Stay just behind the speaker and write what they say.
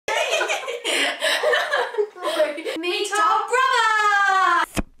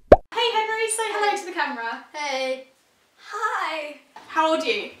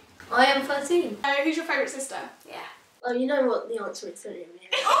13. Who's your favourite sister? Yeah. Oh, you know what the answer is, don't you?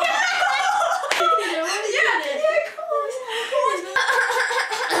 Oh, yeah, of course.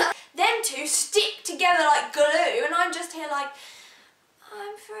 Them two stick together like glue, and I'm just here like,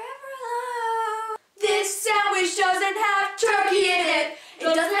 I'm forever alone. This sandwich doesn't have turkey in it. It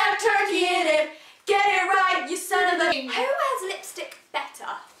doesn't have turkey in it. Get it right, you son of a... Who has lipstick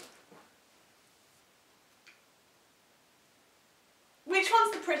better? Which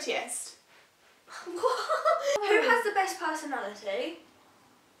one's the prettiest? Who has the best personality?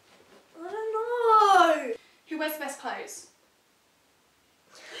 I don't know. Who wears the best clothes?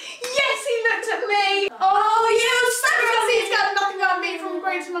 Yes, he looked at me! Oh, you son of He's got nothing about me from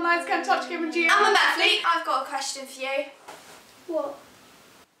growing to my lights, can't touch him and you. I'm a mathlete. I've got a question for you. What?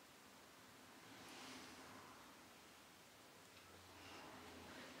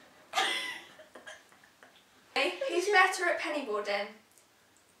 Who's better at pennyboarding?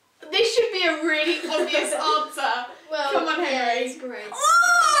 This should be a really obvious answer. Well, come on, Henry. It's great. Oh!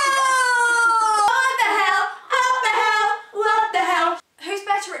 What the hell? What the hell? What the hell? Who's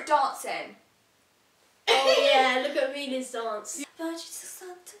better at dancing? Oh yeah, look at Amelia's dance.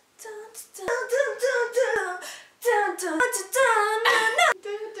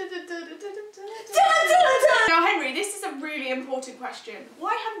 Now, Henry, this is a really important question.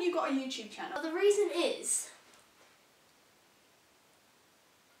 Why haven't you got a YouTube channel? Well, the reason is...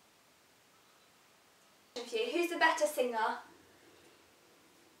 Who's the better singer?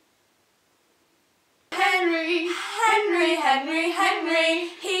 Henry! Henry, Henry, Henry.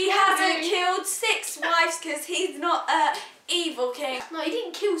 He hasn't killed 6 wives because he's not a evil king. No, he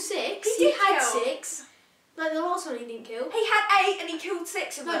didn't kill 6. He did had kill. 6. Like the last one he didn't kill. He had 8 and he killed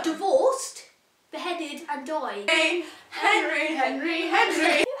 6 of No, them. divorced, beheaded and died. Henry, Henry,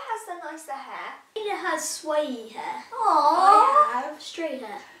 Henry. Who has the nicer hair? Amelia has sway hair. Aww. I have straight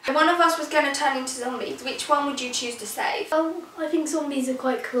hair. If one of us was going to turn into zombies, which one would you choose to save? Oh, I think zombies are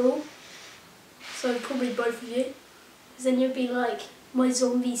quite cool. So probably both of you. Because then you'd be like my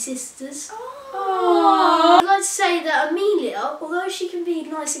zombie sisters. Aww. I'd like to say that Amelia, although she can be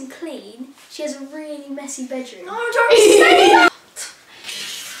nice and clean, she has a really messy bedroom. Oh, don't say that!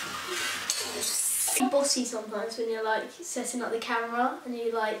 Bossy sometimes when you're like setting up the camera and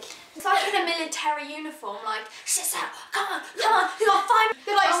you like... It's like in a military uniform, like, sit out, come on, you got 5...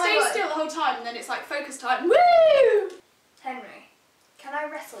 They're like, Oh my stay God. still the whole time and then it's like focus time. Woo! Henry, can I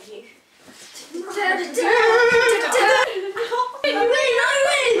wrestle you?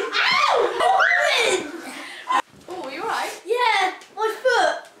 Oh, you alright? Yeah, my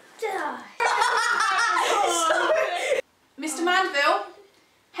foot! Mr. Mandeville,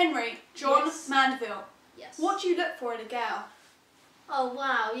 Henry, John Yes. Mandeville. Yes. What do you look for in a girl? Oh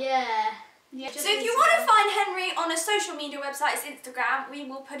wow, yeah. Yeah. So if you want to find Henry on a social media website, it's Instagram, we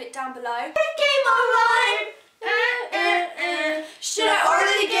will put it down below. Game online! Should I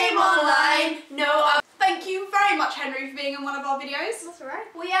order the game online? No. Thank you very much, Henry, for being in one of our videos. That's alright.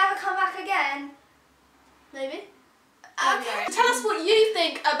 Will you ever come back again? Maybe. Okay. Tell us what you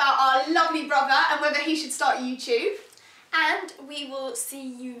think about our lovely brother and whether he should start YouTube. And we will see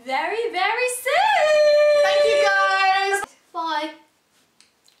you very, very soon. Thank you, guys.